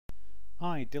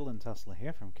Hi, Dylan Tussler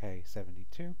here from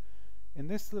K72. In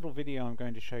this little video I'm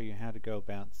going to show you how to go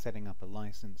about setting up a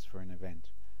license for an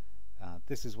event.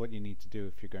 This is what you need to do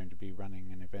if you're going to be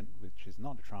running an event which is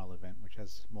not a trial event, which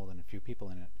has more than a few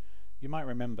people in it. You might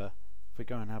remember, if we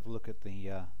go and have a look at the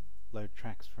load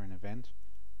tracks for an event,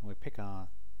 and we pick our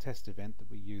test event that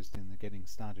we used in the getting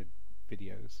started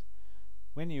videos.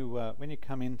 When you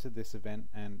come into this event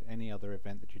and any other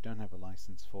event that you don't have a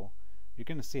license for, you're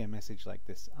going to see a message like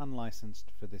this: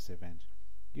 unlicensed for this event.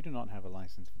 You do not have a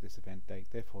license for this event date,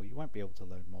 therefore you won't be able to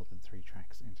load more than 3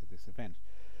 tracks into this event.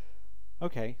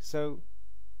 Okay, so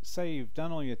say you've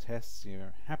done all your tests,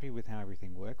 you're happy with how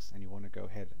everything works, and you want to go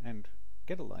ahead and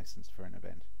get a license for an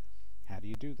event. How do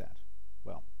you do that?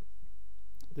 Well,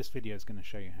 this video is going to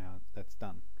show you how that's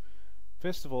done.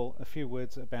 First of all, a few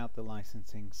words about the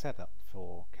licensing setup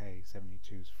for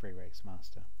K72's FreeRace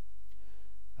Master.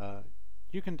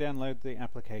 You can download the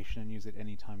application and use it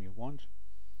anytime you want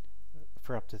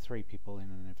for up to 3 people in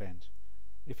an event.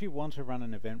 If you want to run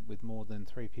an event with more than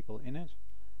 3 people in it,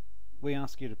 we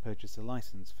ask you to purchase a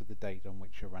license for the date on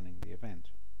which you're running the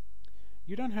event.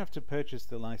 You don't have to purchase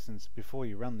the license before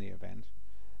you run the event,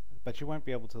 but you won't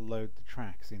be able to load the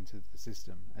tracks into the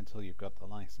system until you've got the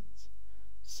license.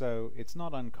 So it's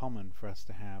not uncommon for us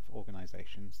to have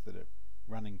organizations that are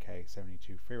running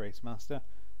K72 FreeRace Master,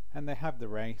 and they have the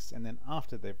race, and then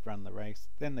after they've run the race,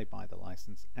 then they buy the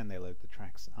license and they load the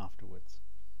tracks afterwards.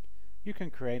 You can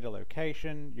create a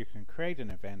location, you can create an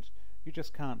event, you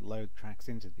just can't load tracks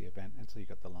into the event until you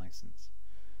got the license.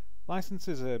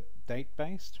 Licenses are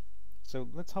date-based, so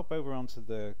let's hop over onto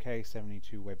the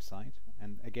K72 website,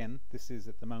 and again, this is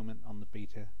at the moment on the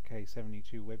beta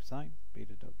K72 website,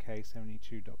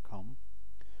 beta.k72.com.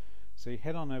 So you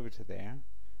head on over to there,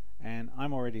 and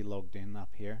I'm already logged in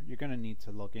up here. You're going to need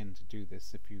to log in to do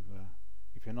this. If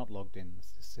you're not logged in,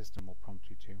 the system will prompt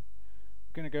you to.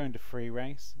 We're going to go into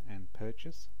FreeRace and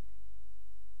Purchase.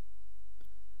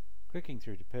 Clicking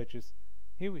through to Purchase,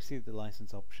 here we see the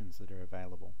license options that are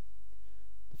available.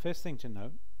 The first thing to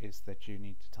note is that you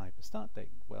need to type a start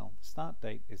date. Well, the start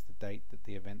date is the date that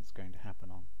the event is going to happen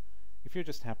on. If you're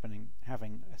just having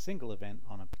a single event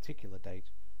on a particular date,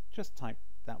 just type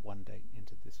that one date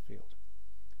into this field.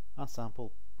 Our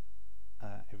sample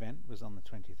event was on the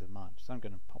 20th of March, so I'm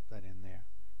going to pop that in there.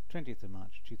 20th of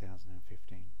March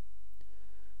 2015.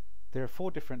 There are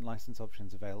 4 different license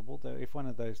options available, though if one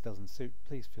of those doesn't suit,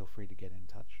 please feel free to get in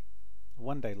touch. A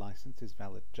 1-day license is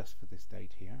valid just for this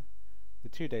date here. The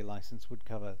 2-day license would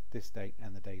cover this date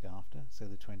and the date after, so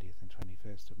the 20th and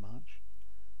 21st of March.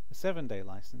 A 7-day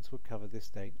license would cover this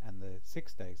date and the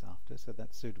 6 days after, so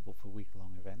that's suitable for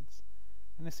week-long events.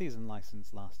 And a season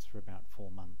license lasts for about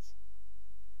 4 months.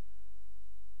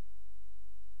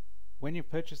 When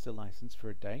you've purchased a license for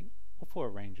a date, or for a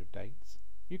range of dates,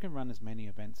 you can run as many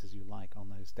events as you like on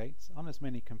those dates, on as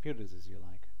many computers as you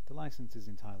like. The license is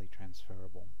entirely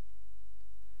transferable.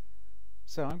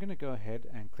 So I'm going to go ahead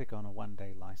and click on a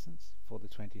 1-day license for the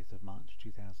 20th of March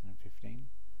 2015,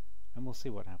 and we'll see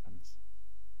what happens.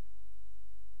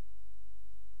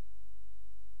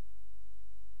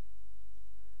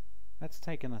 That's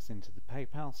taken us into the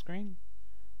PayPal screen.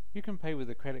 You can pay with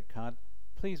a credit card.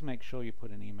 Please make sure you put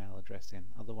an email address in,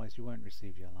 otherwise you won't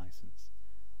receive your license.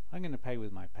 I'm going to pay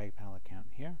with my PayPal account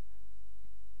here.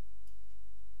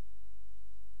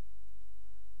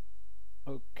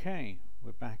 Okay,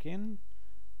 we're back in,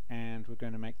 and we're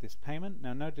going to make this payment.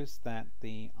 Now notice that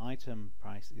the item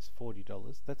price is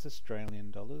 $40. That's Australian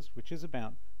dollars, which is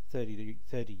about 30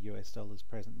 US dollars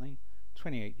presently,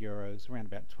 28 euros, around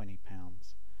about 20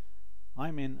 pounds.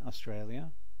 I'm in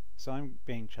Australia, so I'm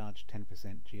being charged 10%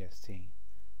 GST.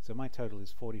 So my total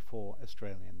is 44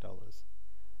 Australian dollars.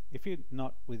 If you're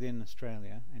not within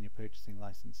Australia and you're purchasing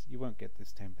license, you won't get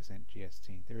this 10%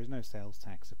 GST. There is no sales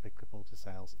tax applicable to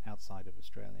sales outside of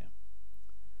Australia.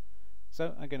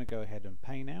 So I'm going to go ahead and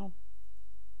pay now.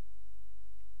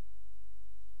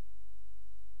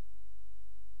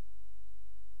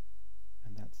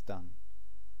 And that's done.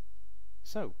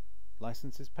 So,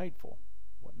 license is paid for.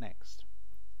 What next?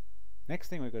 Next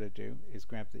thing we've got to do is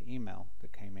grab the email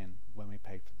that came in when we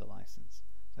paid for the license.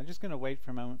 So I'm just going to wait for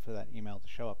a moment for that email to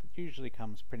show up. It usually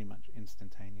comes pretty much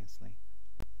instantaneously.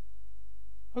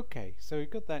 Okay, so we've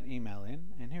got that email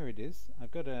in, and here it is. I've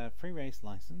got a FreeRace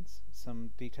license, some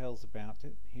details about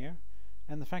it here,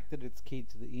 and the fact that it's keyed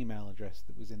to the email address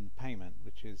that was in the payment,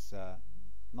 which is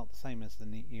not the same as the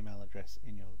email address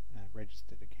in your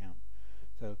registered account.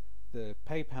 So the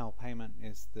PayPal payment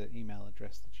is the email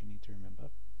address that you need to remember.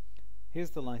 Here's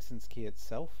the license key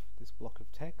itself, this block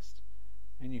of text,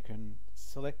 and you can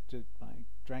select it by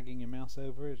dragging your mouse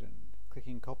over it and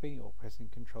clicking copy or pressing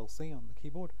Ctrl+C on the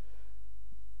keyboard,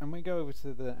 and we go over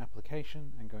to the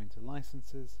application and go into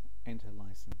licenses, enter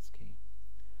license key.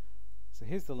 So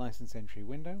here's the license entry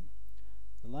window.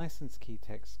 The license key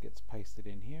text gets pasted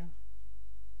in here,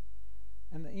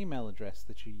 and the email address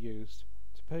that you used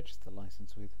to purchase the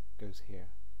license with goes here.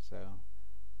 So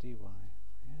dyn@com.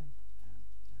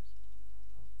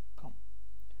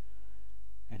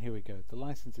 And here we go. The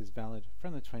license is valid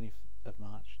from the 20th of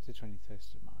March to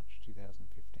 21st of March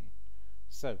 2015.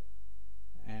 So,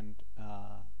 and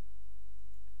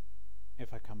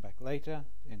if I come back later,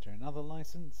 enter another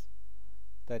license,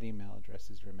 that email address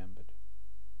is remembered.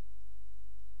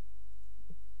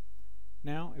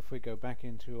 Now, if we go back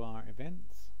into our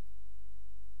events,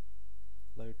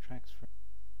 load tracks from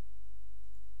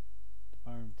the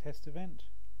Barham test event,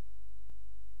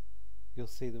 you'll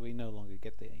see that we no longer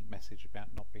get the message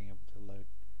about not being able to load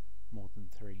more than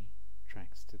 3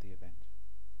 tracks to the event.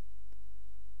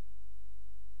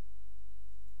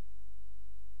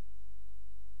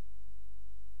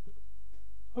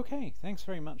 Okay, thanks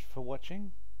very much for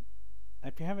watching.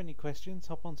 If you have any questions,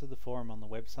 hop onto the forum on the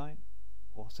website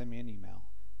or send me an email.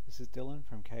 This is Dylan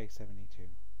from K72.